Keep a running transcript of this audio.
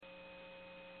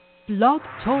Blog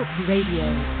Talk Radio.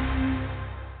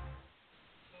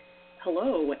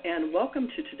 Hello, and welcome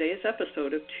to today's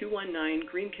episode of 219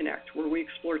 Green Connect, where we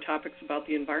explore topics about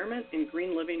the environment and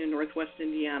green living in Northwest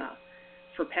Indiana.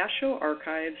 For past show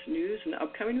archives, news, and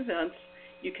upcoming events,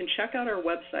 you can check out our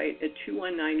website at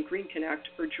 219 Green Connect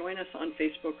or join us on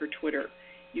Facebook or Twitter.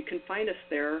 You can find us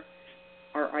there.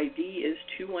 Our ID is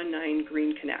 219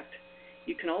 Green Connect.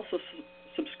 You can also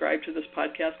subscribe to this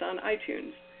podcast on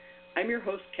iTunes. I'm your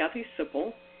host, Kathy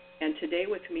Sipple, and today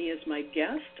with me as my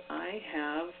guest, I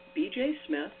have BJ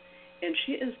Smith, and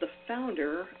she is the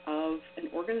founder of an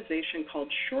organization called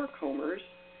Shorecombers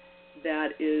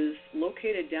that is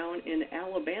located down in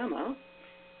Alabama,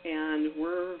 and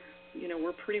we're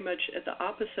pretty much at the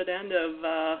opposite end of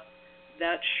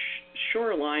that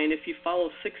shoreline. If you follow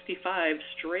 65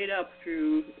 straight up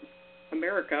through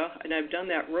America, and I've done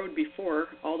that road before,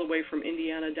 all the way from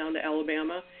Indiana down to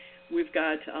Alabama, we've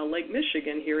got Lake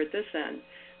Michigan here at this end.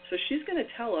 So she's going to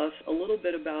tell us a little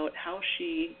bit about how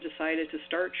she decided to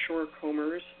start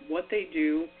Shorecombers, what they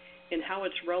do, and how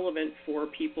it's relevant for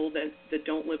people that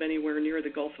don't live anywhere near the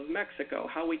Gulf of Mexico,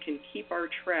 how we can keep our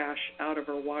trash out of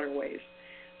our waterways.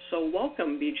 So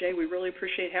welcome, BJ. We really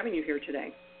appreciate having you here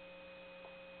today.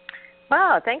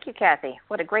 Wow, thank you, Kathy.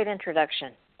 What a great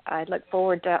introduction. I look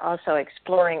forward to also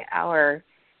exploring our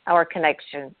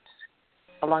connections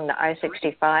along the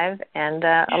I-65 and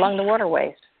along the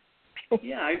waterways.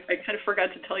 Yeah, I kind of forgot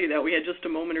to tell you that. We had just a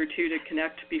moment or two to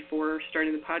connect before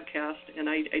starting the podcast, and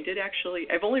I did actually,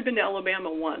 I've only been to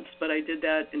Alabama once, but I did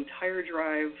that entire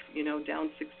drive,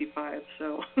 down 65,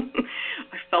 so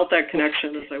I felt that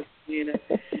connection as I was seeing it.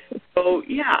 So,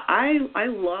 yeah, I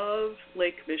love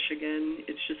Lake Michigan.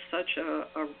 It's just such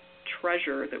a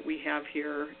treasure that we have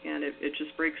here, and it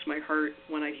just breaks my heart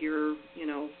when I hear,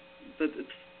 that it's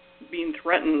being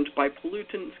threatened by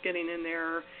pollutants getting in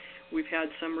there. We've had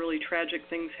some really tragic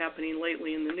things happening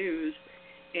lately in the news,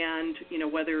 and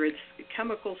whether it's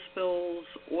chemical spills,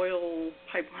 oil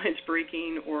pipelines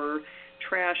breaking, or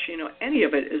trash, any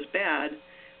of it is bad.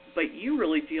 But you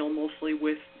really deal mostly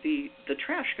with the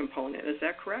trash component. Is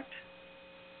that correct?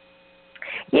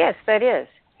 Yes, that is.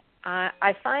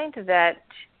 I find that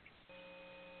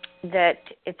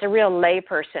it's a real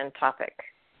layperson topic,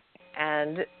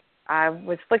 and I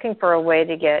was looking for a way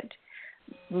to get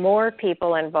more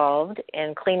people involved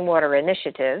in clean water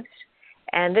initiatives,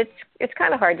 and it's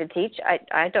kind of hard to teach.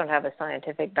 I don't have a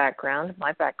scientific background.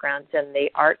 My background's in the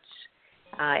arts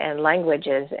and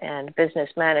languages and business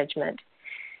management.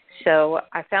 So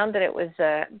I found that it was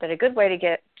a good way to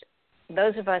get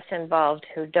those of us involved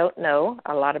who don't know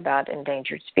a lot about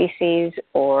endangered species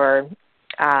or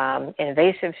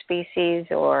invasive species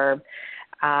or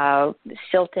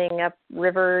silting up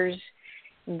rivers,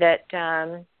 that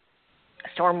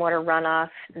stormwater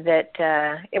runoff, that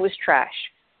it was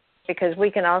trash, because we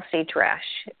can all see trash.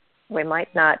 We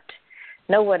might not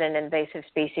know what an invasive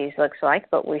species looks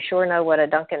like, but we sure know what a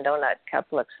Dunkin' Donut cup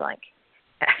looks like.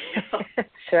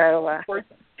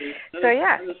 So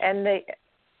yeah, and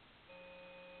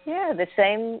the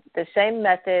same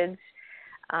methods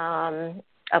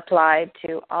apply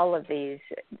to all of these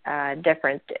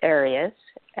different areas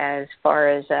as far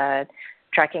as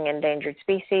tracking endangered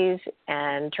species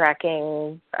and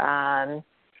tracking a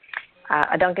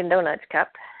Dunkin' Donuts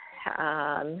cup.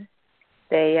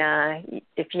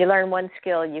 If you learn one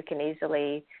skill, you can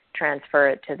easily transfer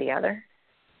it to the other.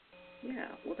 Yeah,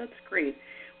 well, that's great.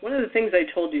 One of the things I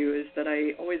told you is that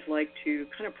I always like to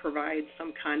kind of provide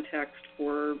some context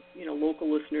for,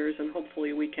 local listeners, and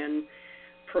hopefully we can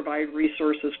provide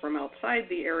resources from outside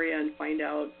the area and find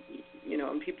out,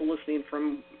 and people listening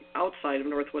from outside of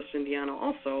Northwest Indiana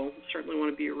also certainly want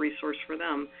to be a resource for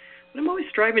them. But I'm always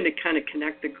striving to kind of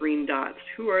connect the green dots.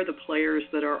 Who are the players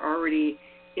that are already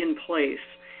in place?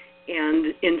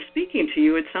 And in speaking to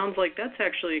you, it sounds like that's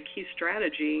actually a key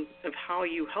strategy of how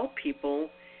you help people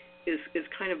is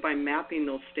kind of by mapping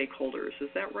those stakeholders. Is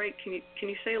that right? Can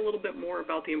you say a little bit more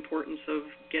about the importance of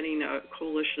getting a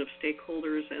coalition of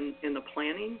stakeholders and the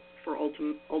planning for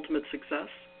ultimate success?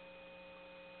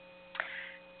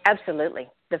 Absolutely.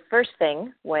 The first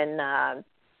thing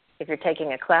if you're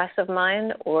taking a class of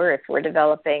mine or if we're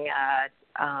developing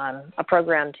a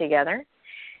program together,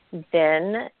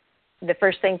 then the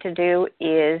first thing to do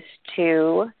is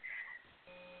to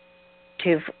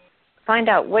find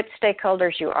out what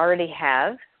stakeholders you already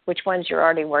have, which ones you're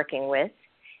already working with,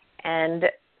 and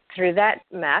through that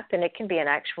map, and it can be an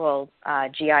actual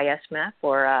GIS map,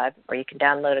 or you can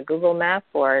download a Google map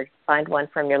or find one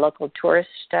from your local tourist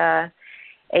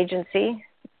agency.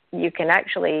 You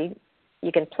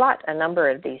can plot a number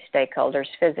of these stakeholders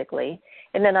physically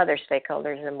And then other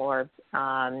stakeholders are more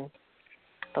a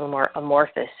little more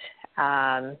amorphous,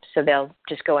 so they'll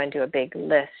just go into a big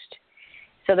list.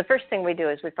 So the first thing we do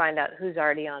is we find out who's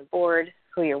already on board,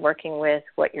 who you're working with,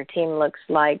 what your team looks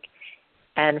like,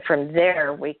 and from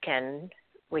there we can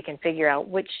figure out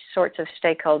which sorts of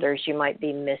stakeholders you might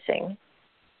be missing.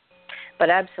 But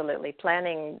absolutely,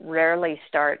 planning rarely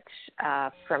starts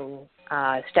from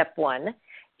step one.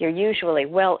 You're usually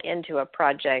well into a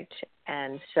project,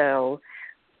 and so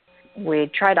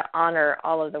we try to honor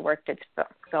all of the work that's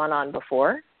gone on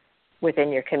before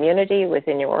within your community,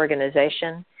 within your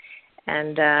organization,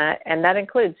 and that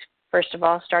includes, first of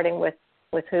all, starting with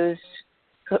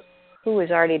who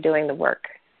is already doing the work.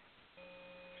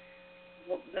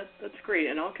 Well, that's great,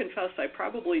 and I'll confess I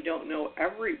probably don't know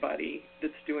everybody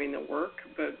that's doing the work,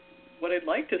 but what I'd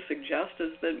like to suggest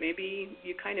is that maybe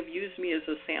you kind of use me as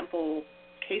a sample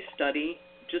case study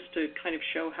just to kind of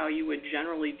show how you would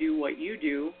generally do what you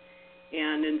do,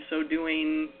 and in so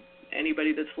doing,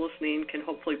 anybody that's listening can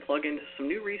hopefully plug into some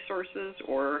new resources,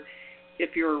 or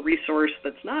if you're a resource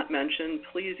that's not mentioned,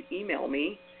 please email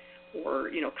me or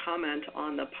comment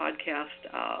on the podcast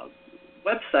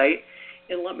website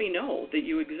and let me know that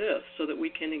you exist so that we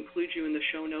can include you in the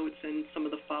show notes and some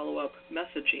of the follow-up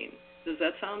messaging. Does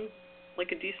that sound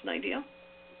like a decent idea?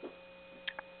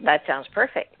 That sounds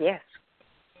perfect, yes.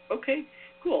 Okay,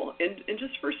 cool. And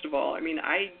just first of all,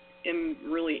 I am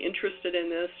really interested in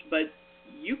this, but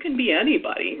you can be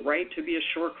anybody, right, to be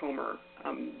a shorecomber.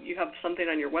 You have something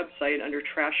on your website under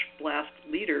Trash Blast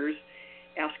Leaders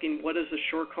asking what does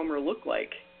a shorecomber look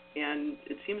like? And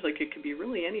it seems like it could be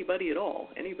really anybody at all,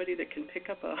 anybody that can pick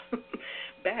up a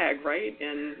bag, right,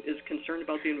 and is concerned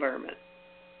about the environment.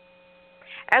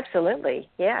 Absolutely,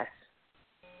 yes.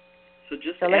 So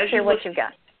let's hear what you've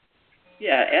got.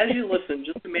 Yeah, as you listen,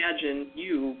 just imagine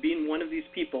you being one of these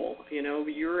people.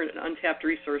 You're an untapped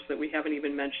resource that we haven't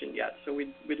even mentioned yet, so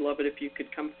we'd love it if you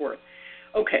could come forth.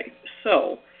 Okay,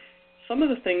 so some of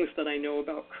the things that I know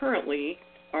about currently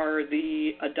are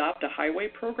the Adopt a Highway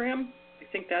program. I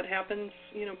think that happens,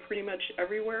 pretty much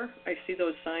everywhere. I see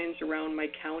those signs around my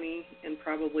county and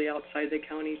probably outside the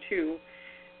county too.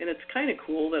 And it's kind of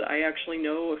cool that I actually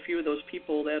know a few of those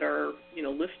people that are,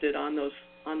 listed on those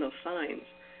signs.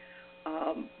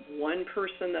 One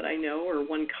person that I know, or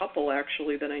one couple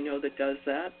actually that I know that does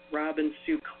that, Rob and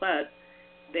Sue Klett,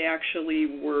 they actually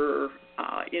were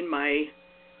in my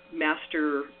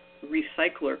master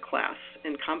recycler class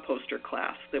and composter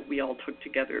class that we all took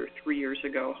together 3 years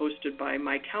ago, hosted by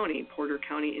my county, Porter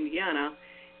County, Indiana,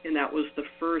 and that was the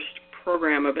first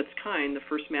program of its kind, the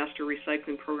first master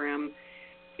recycling program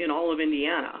in all of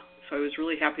Indiana. So I was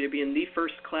really happy to be in the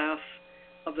first class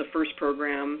of the first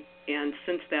program, and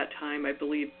since that time I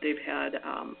believe they've had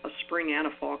a spring and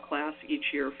a fall class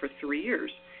each year for 3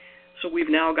 years. So we've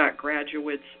now got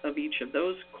graduates of each of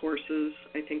those courses.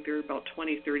 I think there are about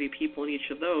 20, 30 people in each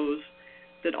of those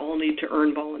that all need to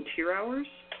earn volunteer hours.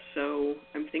 So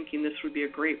I'm thinking this would be a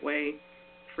great way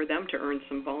for them to earn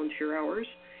some volunteer hours.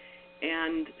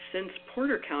 And since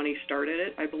Porter County started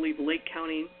it, I believe Lake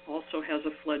County also has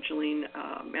a fledgling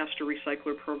master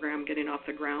recycler program getting off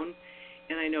the ground.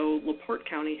 And I know LaPorte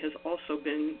County has also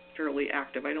been fairly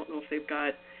active. I don't know if they've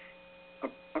got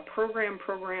a program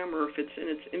or if it's in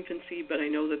its infancy, but I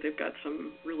know that they've got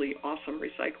some really awesome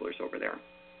recyclers over there.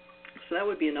 So that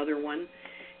would be another one.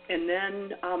 And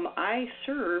then I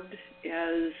served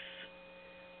as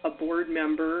a board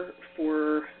member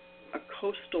for a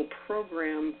coastal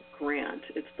program grant.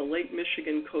 It's the Lake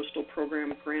Michigan Coastal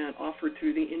Program Grant offered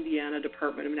through the Indiana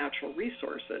Department of Natural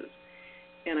Resources.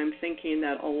 And I'm thinking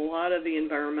that a lot of the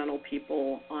environmental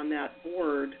people on that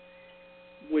board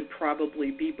would probably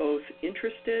be both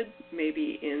interested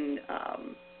maybe in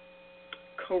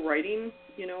co-writing,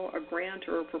 a grant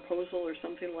or a proposal or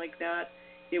something like that.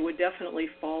 It would definitely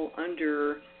fall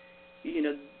under,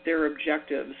 their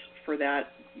objectives for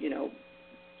that,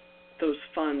 those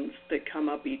funds that come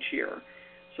up each year.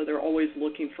 So they're always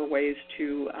looking for ways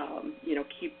to,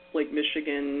 keep Lake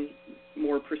Michigan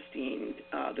more pristine.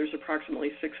 There's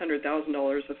approximately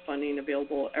 $600,000 of funding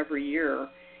available every year.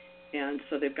 And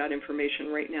so they've got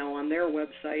information right now on their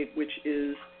website, which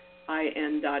is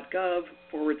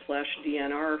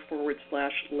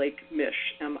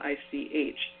in.gov/DNR/Lake-Mich,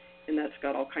 M-I-C-H. And that's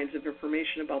got all kinds of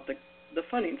information about the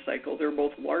funding cycle. There are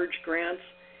both large grants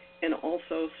and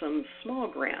also some small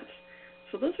grants.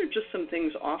 So those are just some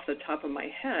things off the top of my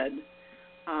head.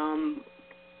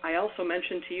 I also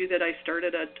mentioned to you that I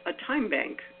started a time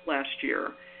bank last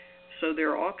year. So there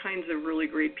are all kinds of really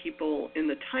great people in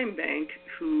the time bank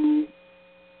who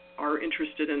are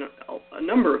interested in a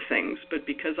number of things, but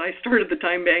because I started the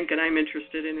Time Bank and I'm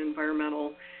interested in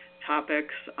environmental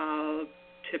topics,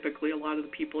 typically a lot of the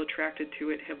people attracted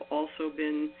to it have also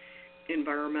been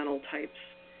environmental types.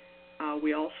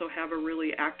 We also have a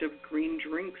really active green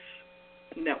drinks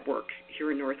network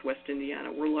here in Northwest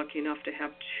Indiana. We're lucky enough to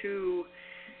have two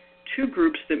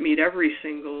groups that meet every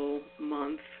single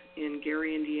month in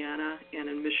Gary, Indiana, and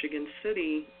in Michigan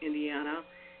City, Indiana.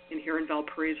 And here in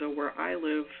Valparaiso, where I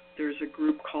live, there's a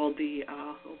group called the,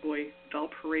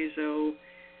 Valparaiso,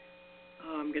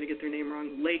 I'm going to get their name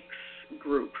wrong, Lakes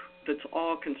Group, that's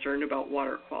all concerned about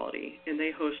water quality. And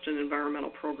they host an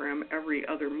environmental program every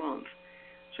other month.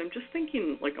 So I'm just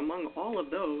thinking, like, among all of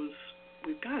those,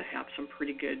 we've got to have some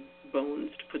pretty good bones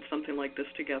to put something like this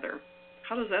together.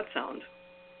 How does that sound?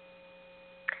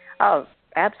 Oh,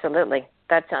 absolutely.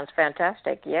 That sounds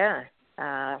fantastic. Yeah.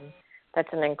 That's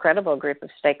an incredible group of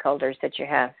stakeholders that you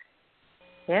have.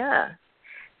 Yeah.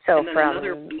 So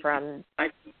from I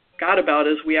forgot about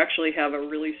is we actually have a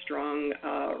really strong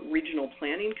regional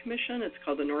planning commission. It's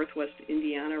called the Northwest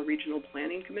Indiana Regional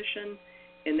Planning Commission,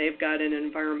 and they've got an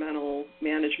environmental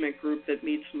management group that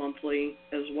meets monthly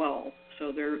as well.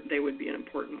 So they would be an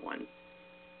important one.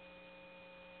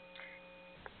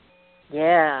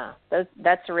 Yeah,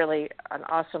 that's really an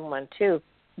awesome one too,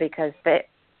 because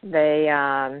they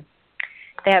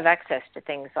have access to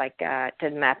things like to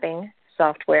mapping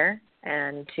software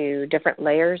and to different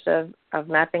layers of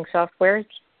mapping softwares.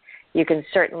 You can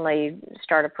certainly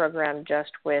start a program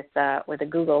just with a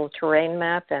Google terrain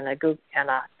map and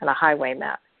a highway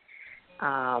map.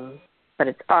 But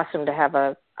it's awesome to have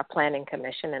a planning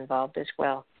commission involved as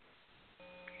well.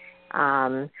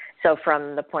 So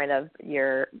from the point of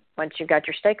once you've got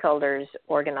your stakeholders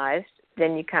organized,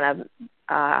 then you kind of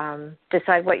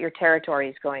decide what your territory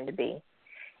is going to be.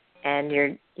 And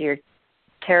your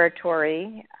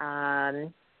territory,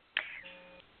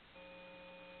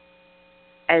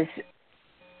 as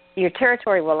your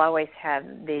territory will always have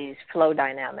these flow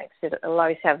dynamics. It'll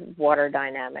always have water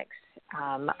dynamics.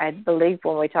 I believe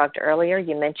when we talked earlier,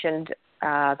 you mentioned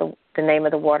the name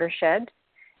of the watershed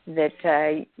that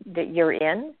you're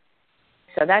in.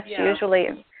 So that's usually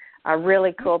a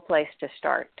really cool place to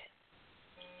start.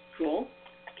 Cool.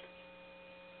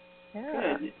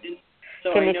 Yeah. Good.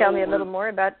 So can you tell me a little more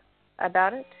about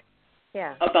it?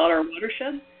 Yeah. About our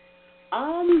watershed?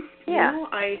 Yeah.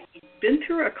 I've been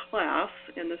through a class,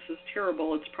 and this is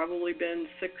terrible. It's probably been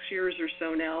 6 years or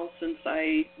so now since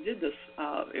I did this.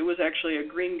 It was actually a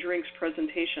green drinks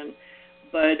presentation,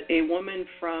 but a woman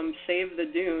from Save the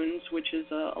Dunes, which is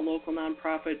a local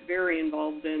nonprofit very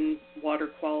involved in water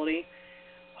quality,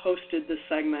 hosted this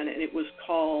segment, and it was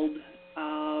called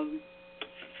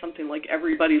something like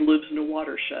Everybody Lives in a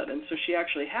Watershed. And so she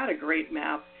actually had a great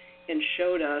map and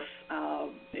showed us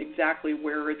exactly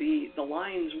where the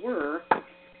lines were.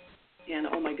 And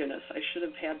oh my goodness, I should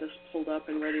have had this pulled up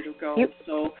and ready to go. You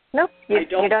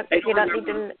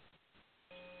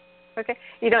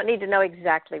don't need to know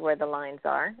exactly where the lines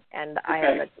are. And I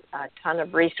have a ton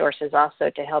of resources also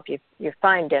to help you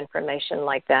find information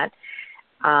like that.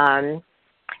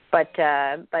 But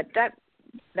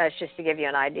that's just to give you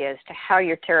an idea as to how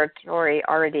your territory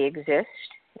already exists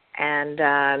and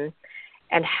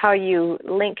how you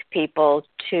link people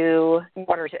to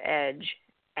water's edge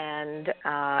and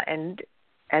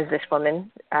as this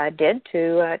woman did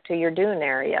to your dune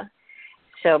area.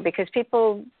 So because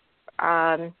people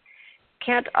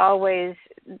can't always,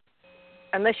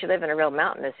 unless you live in a real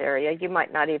mountainous area, you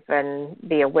might not even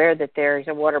be aware that there's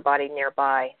a water body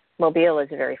nearby. Mobile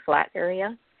is a very flat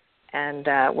area, and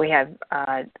we have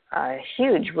a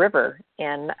huge river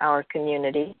in our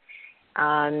community.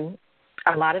 A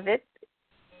lot of it,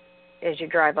 as you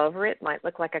drive over it, might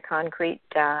look like a concrete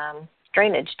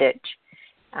drainage ditch.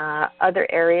 Other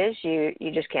areas you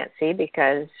just can't see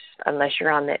because unless you're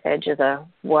on the edge of the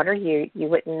water, you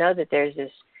wouldn't know that there's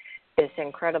this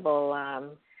incredible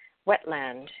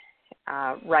wetland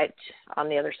right on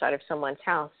the other side of someone's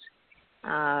house.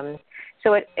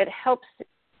 So it helps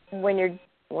when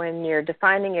you're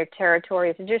defining your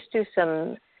territory to just do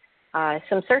some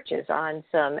searches on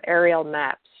some aerial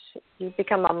maps. You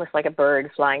become almost like a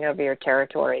bird flying over your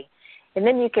territory. And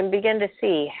then you can begin to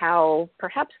see how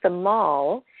perhaps the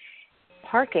mall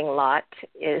parking lot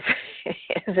is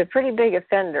a pretty big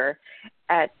offender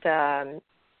at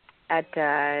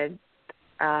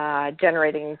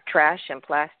generating trash and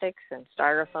plastics and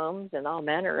styrofoams and all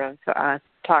manner of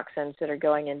toxins that are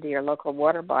going into your local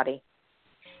water body,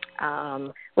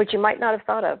 which you might not have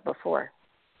thought of before.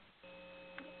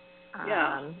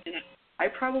 And I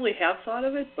probably have thought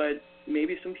of it, but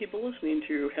maybe some people listening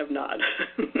to have not.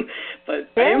 But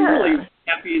I am really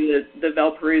happy that the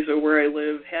Valparaiso, where I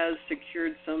live, has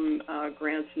secured some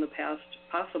grants in the past,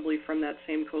 possibly from that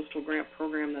same coastal grant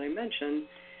program that I mentioned,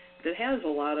 that has a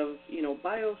lot of,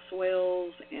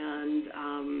 bioswales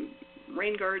and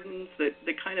rain gardens that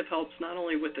kind of helps not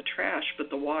only with the trash, but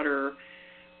the water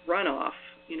runoff,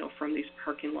 from these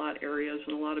parking lot areas,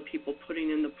 and a lot of people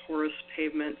putting in the porous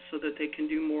pavement so that they can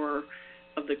do more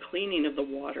of the cleaning of the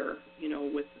water,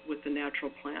 with the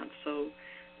natural plants. So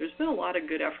there's been a lot of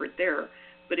good effort there.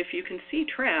 But if you can see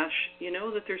trash, you know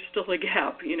that there's still a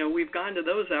gap. We've gone to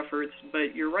those efforts,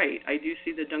 but you're right. I do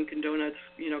see the Dunkin' Donuts,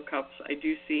 cups. I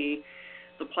do see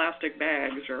the plastic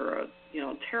bags are a,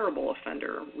 terrible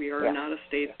offender. We are not a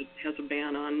state that has a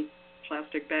ban on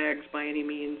plastic bags by any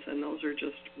means, and those are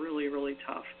just really, really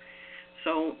tough.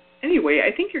 So anyway,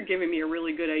 I think you're giving me a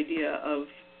really good idea of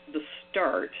the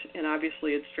start, and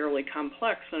obviously it's fairly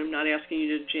complex, and I'm not asking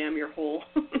you to jam your whole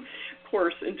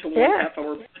course into one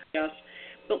half-hour podcast.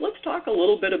 But let's talk a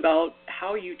little bit about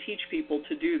how you teach people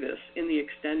to do this in the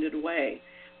extended way.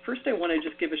 First, I want to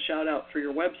just give a shout-out for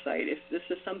your website. If this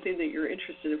is something that you're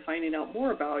interested in finding out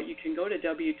more about, you can go to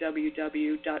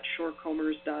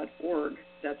www.shorecombers.org.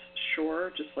 That's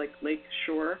shore, just like Lake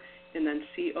Shore, and then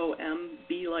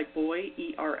C-O-M-B like boy,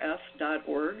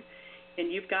 E-R-S.org.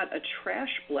 And you've got a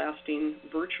trash blasting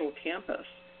virtual campus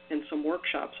and some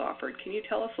workshops offered. Can you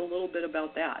tell us a little bit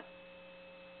about that?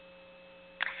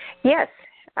 Yes.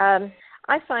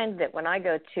 I find that when I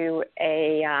go to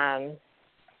a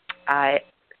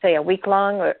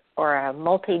week-long or a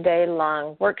multi-day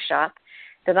long workshop,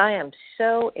 that I am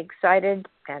so excited,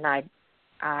 and I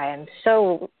am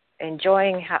so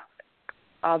enjoying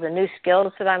all the new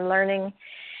skills that I'm learning,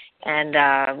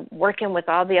 and working with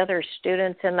all the other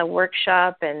students in the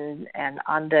workshop, and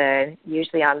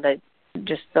usually on the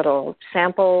just little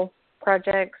sample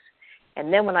projects.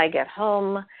 And then when I get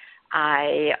home,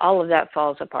 all of that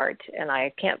falls apart, and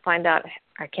I can't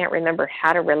remember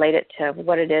how to relate it to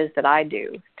what it is that I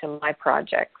do to my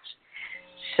projects.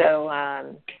 So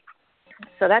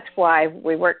that's why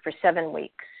we work for 7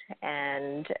 weeks,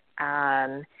 and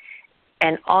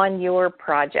on your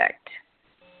project,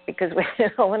 because we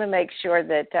want to make sure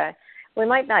that we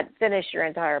might not finish your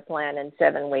entire plan in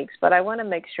 7 weeks, but I want to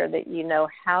make sure that you know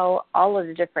how all of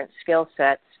the different skill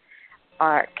sets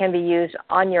can be used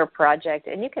on your project,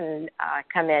 and you can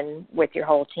come in with your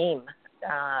whole team.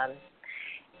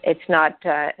 It's not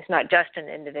just an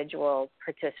individual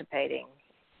participating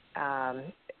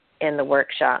in the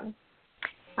workshop,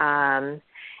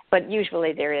 but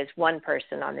usually there is one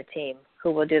person on the team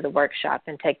who will do the workshop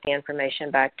and take the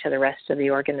information back to the rest of the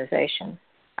organization.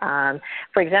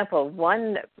 For example,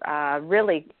 one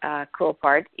really cool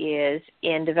part is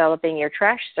in developing your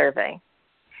trash survey,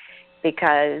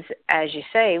 because, as you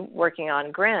say, working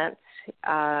on grants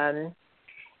and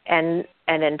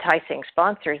enticing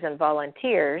sponsors and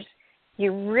volunteers,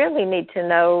 you really need to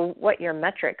know what your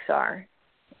metrics are.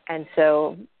 And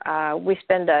so we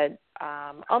spend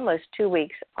almost 2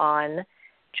 weeks on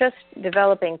just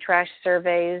developing trash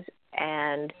surveys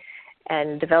and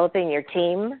developing your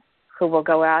team, who will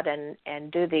go out and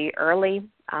do the early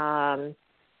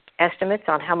estimates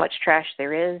on how much trash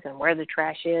there is and where the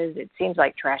trash is. It seems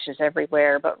like trash is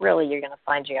everywhere, but really you're going to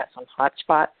find you got some hot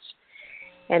spots.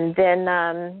 And then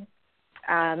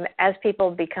as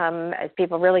people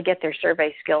really get their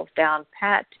survey skills down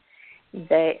pat,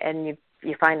 you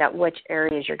find out which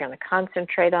areas you're going to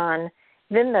concentrate on,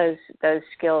 then those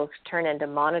skills turn into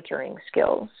monitoring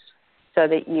skills, so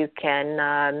that you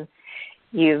can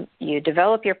you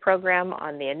develop your program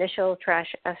on the initial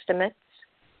trash estimates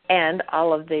and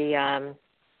all of the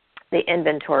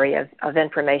inventory of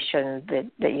information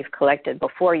that you've collected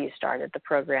before you started the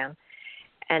program.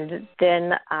 And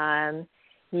then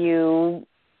you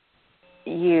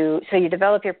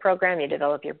develop your program, you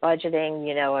develop your budgeting,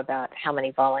 you know about how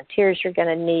many volunteers you're going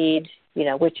to need, you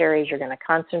know which areas you're going to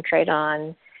concentrate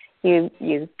on. You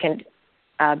can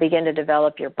begin to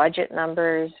develop your budget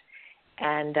numbers,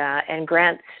 and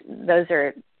grants. Those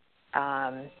are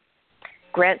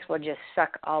grants will just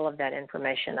suck all of that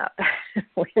information up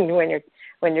when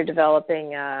you're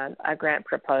developing a grant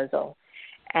proposal.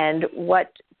 And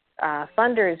what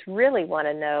funders really want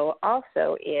to know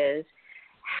also is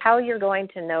how you're going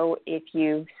to know if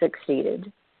you've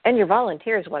succeeded. And your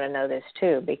volunteers want to know this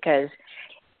too, because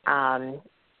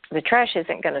the trash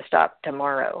isn't going to stop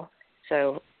tomorrow.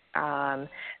 So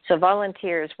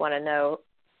volunteers want to know,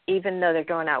 even though they're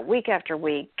going out week after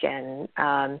week and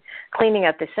cleaning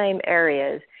up the same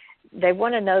areas, they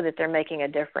want to know that they're making a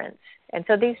difference. And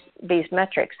so these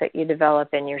metrics that you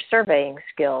develop in your surveying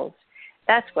skills,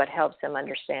 that's what helps them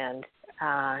understand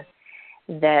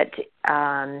that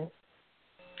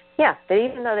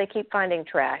even though they keep finding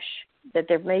trash, that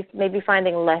they may be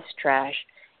finding less trash,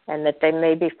 and that they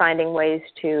may be finding ways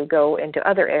to go into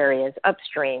other areas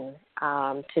upstream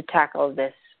to tackle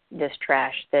this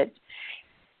trash.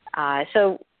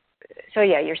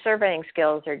 Your surveying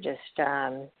skills are just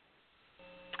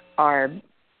are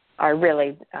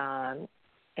really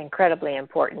incredibly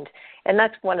important, and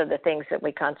that's one of the things that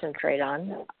we concentrate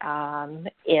on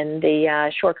in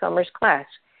the Shorecombers class,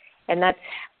 and that's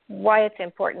why it's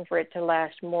important for it to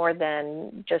last more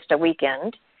than just a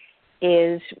weekend,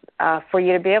 is for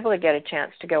you to be able to get a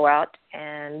chance to go out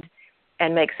and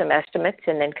make some estimates,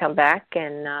 and then come back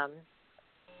and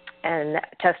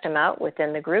test them out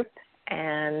within the group,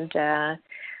 and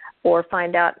or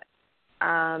find out,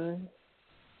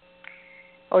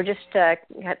 or just to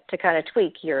kind of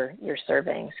tweak your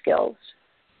surveying skills.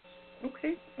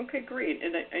 Okay, great.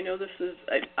 And I know this is,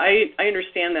 I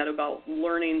understand that about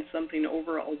learning something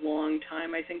over a long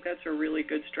time. I think that's a really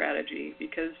good strategy,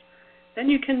 because then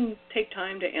you can take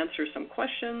time to answer some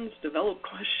questions, develop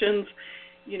questions,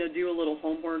 do a little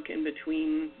homework in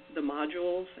between the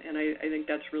modules, and I think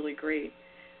that's really great.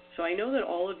 So I know that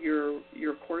all of your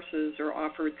courses are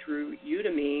offered through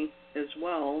Udemy as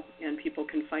well, and people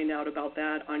can find out about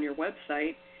that on your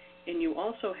website. And you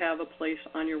also have a place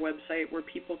on your website where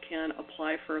people can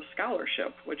apply for a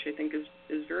scholarship, which I think is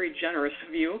very generous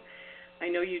of you. I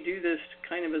know you do this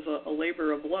kind of as a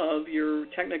labor of love. You're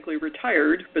technically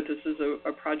retired, but this is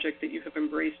a project that you have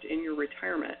embraced in your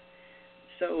retirement.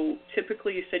 So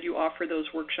typically you said you offer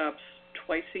those workshops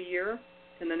twice a year,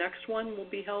 and the next one will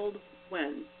be held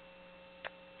when?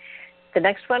 The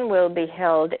next one will be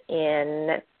held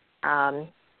in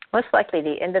most likely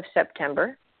the end of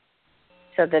September,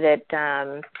 so that it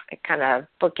kind of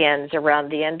bookends around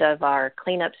the end of our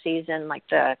cleanup season, like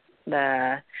the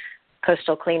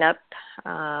coastal cleanup,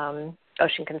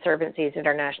 Ocean Conservancy's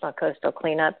International Coastal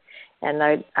Cleanup, and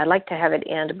I'd like to have it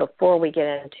end before we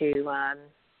get into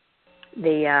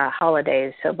the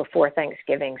holidays, so before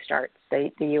Thanksgiving starts,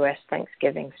 the U.S.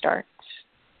 Thanksgiving starts.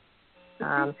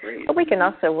 But we can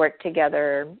also work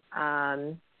together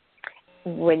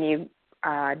when you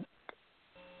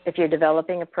if you're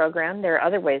developing a program. There are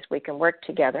other ways we can work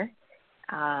together.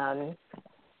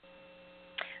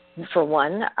 For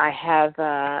one, I have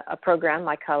a program,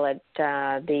 I call it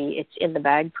the It's in the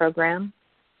Bag program,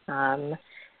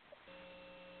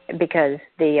 because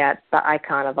the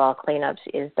icon of all cleanups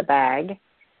is the bag,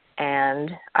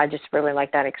 and I just really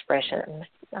like that expression.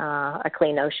 A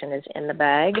clean ocean is in the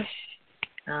bag.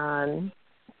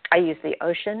 I use the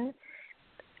ocean,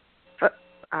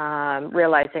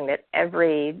 realizing that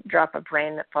every drop of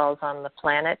rain that falls on the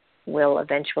planet will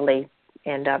eventually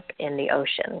end up in the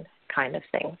ocean, kind of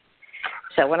thing.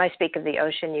 So when I speak of the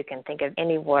ocean, you can think of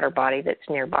any water body that's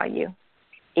nearby you,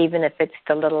 even if it's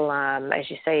the little, as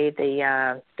you say,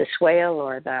 the swale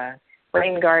or the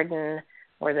rain garden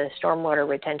or the stormwater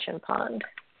retention pond.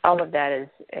 All of that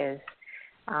is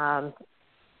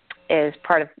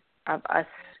part of us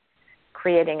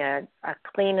creating a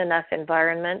clean enough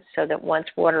environment so that once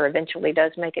water eventually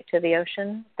does make it to the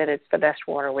ocean, that it's the best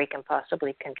water we can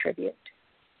possibly contribute.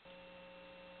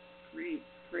 Great.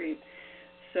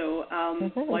 So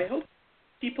well, I hope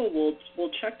people will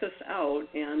check this out,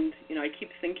 and I keep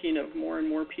thinking of more and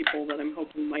more people that I'm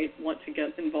hoping might want to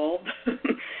get involved.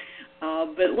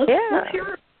 But let's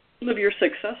hear some of your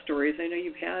success stories. I know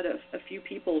you've had a few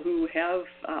people who have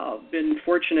been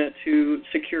fortunate to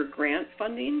secure grant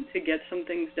funding to get some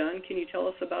things done. Can you tell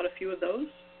us about a few of those?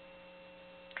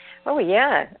 Oh,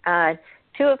 yeah.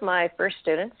 Two of my first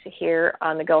students here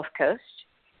on the Gulf Coast,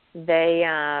 they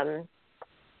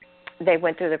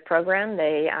went through the program.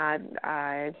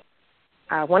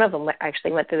 One of them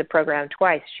actually went through the program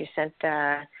twice. She sent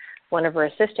one of her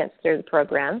assistants through the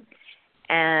program,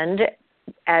 and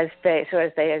as they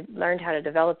learned how to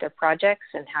develop their projects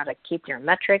and how to keep their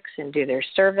metrics and do their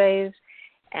surveys,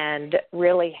 and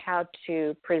really how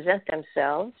to present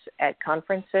themselves at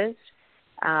conferences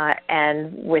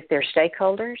and with their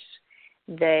stakeholders,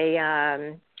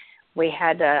 we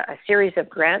had a series of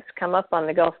grants come up on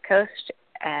the Gulf Coast,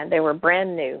 and they were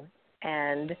brand new.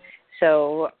 And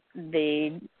so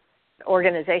the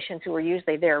organizations who were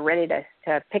usually there ready to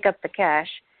pick up the cash,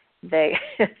 they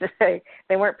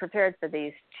weren't prepared for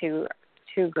these two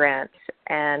grants.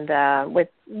 And with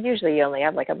usually you only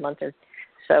have like a month or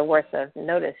so worth of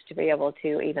notice to be able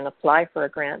to even apply for a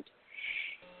grant.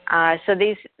 So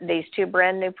these two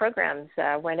brand new programs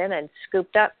went in and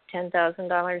scooped up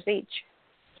 $10,000 each.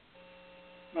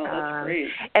 Well, that's great.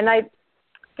 And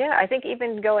Yeah, I think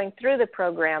even going through the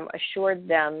program assured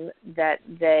them that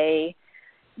they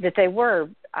were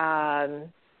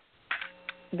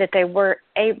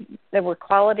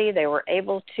quality, they were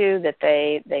able to, that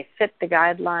they fit the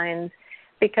guidelines,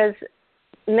 because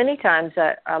many times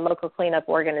a local cleanup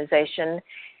organization,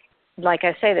 like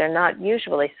I say, they're not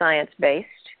usually science-based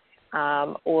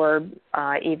or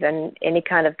even any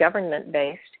kind of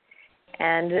government-based,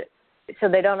 and so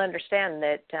they don't understand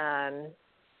that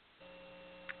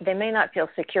they may not feel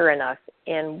secure enough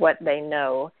in what they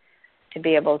know to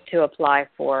be able to apply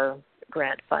for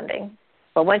grant funding.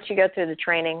 But once you go through the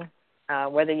training,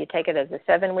 whether you take it as a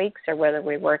 7 weeks or whether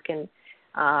we work in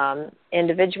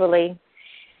individually,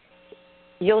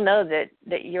 you'll know that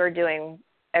you're doing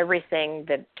everything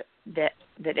that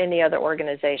any other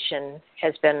organization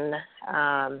has been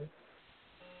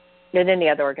that any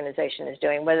other organization is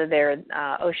doing, whether they're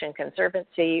Ocean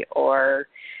Conservancy or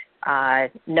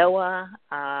NOAA,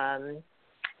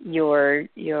 your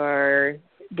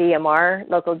DMR,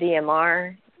 local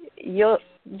DMR. You'll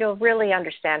really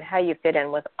understand how you fit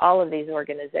in with all of these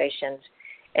organizations,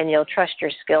 and you'll trust your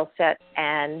skill set,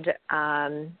 and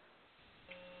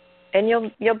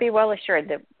you'll be well assured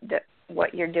that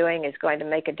what you're doing is going to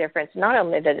make a difference. Not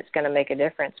only that it's going to make a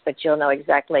difference, but you'll know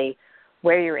exactly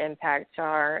where your impacts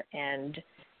are and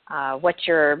how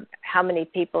many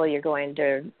people you're going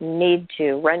to need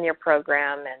to run your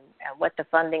program, and what the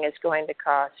funding is going to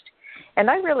cost. And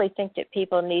I really think that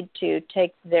people need to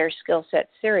take their skill set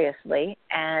seriously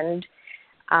and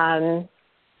honor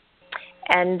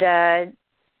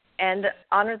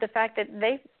the fact that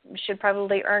they should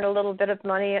probably earn a little bit of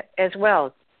money as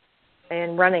well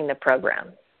in running the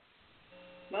program.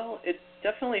 Well, it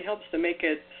definitely helps to make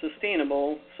it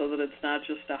sustainable so that it's not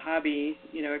just a hobby.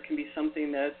 It can be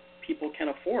something that people can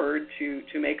afford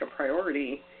to make a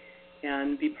priority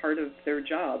and be part of their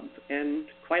job. And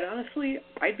quite honestly,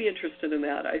 I'd be interested in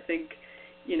that. I think,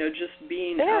 just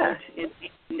being out in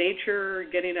nature,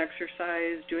 getting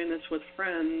exercise, doing this with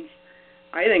friends,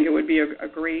 I think it would be a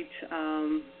great,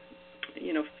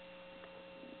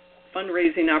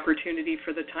 fundraising opportunity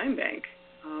for the Time Bank.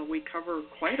 We cover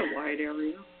quite a wide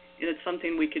area, and it's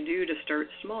something we could do to start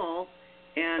small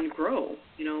and grow,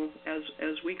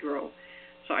 as we grow.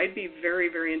 So I'd be very,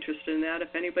 very interested in that.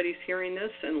 If anybody's hearing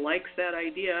this and likes that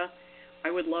idea, I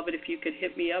would love it if you could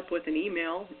hit me up with an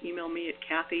email. Email me at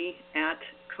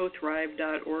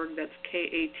Kathy@cothrive.org. That's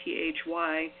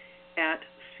KATHY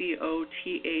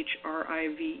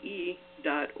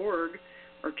 @COTHRIVE.org,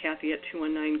 or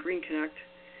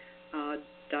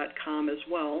Kathy@219greenconnect.com as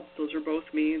well. Those are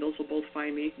both me. Those will both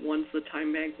find me. One's the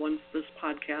Time Bank, one's this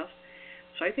podcast.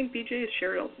 So I think BJ has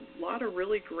shared a lot of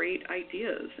really great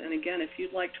ideas. And again, if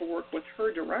you'd like to work with her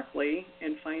directly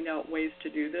and find out ways to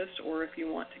do this, or if you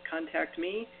want to contact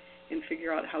me and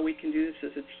figure out how we can do this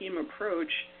as a team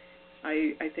approach,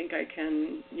 I think I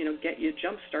can, get you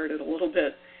jump-started a little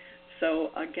bit.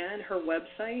 So again, her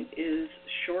website is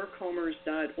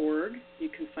shorecombers.org. You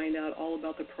can find out all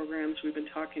about the programs we've been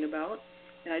talking about.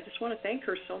 And I just want to thank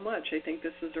her so much. I think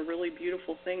this is a really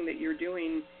beautiful thing that you're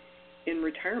doing in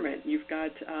retirement. You've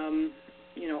got, a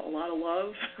lot of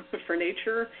love for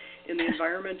nature and the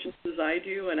environment, just as I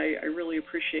do, and I really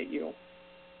appreciate you.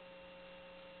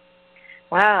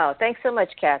 Wow, thanks so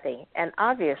much, Kathy. And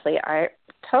obviously, I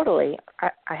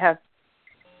have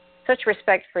such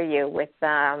respect for you with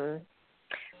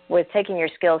taking your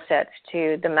skill sets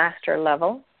to the master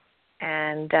level,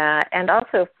 and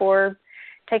also for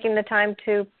taking the time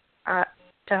to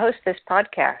host this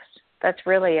podcast. That's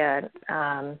really a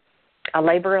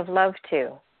labor of love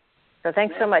too. So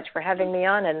thanks so much for having me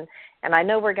on, and I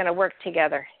know we're going to work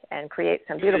together and create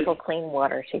some beautiful clean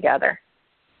water together.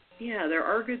 Yeah, there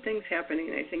are good things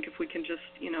happening. I think if we can just,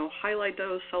 highlight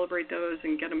those, celebrate those,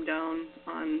 and get them down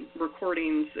on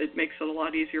recordings, it makes it a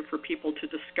lot easier for people to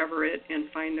discover it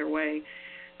and find their way.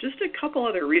 Just a couple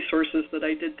other resources that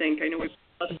I did think. I know we've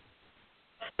less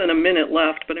than a minute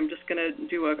left, but I'm just going to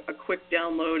do a quick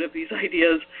download of these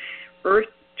ideas. Earth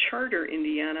Charter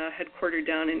Indiana, headquartered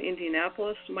down in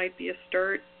Indianapolis, might be a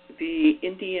start. The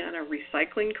Indiana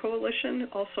Recycling Coalition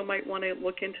also might want to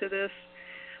look into this.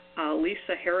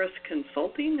 Lisa Harris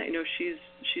Consulting, I know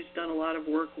she's done a lot of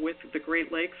work with the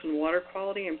Great Lakes and water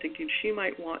quality. I'm thinking she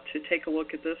might want to take a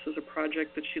look at this as a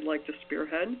project that she'd like to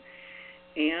spearhead.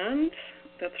 And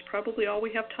that's probably all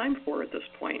we have time for at this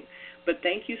point. But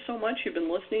thank you so much. You've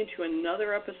been listening to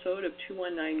another episode of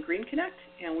 219 Green Connect,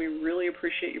 and we really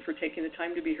appreciate you for taking the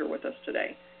time to be here with us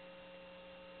today.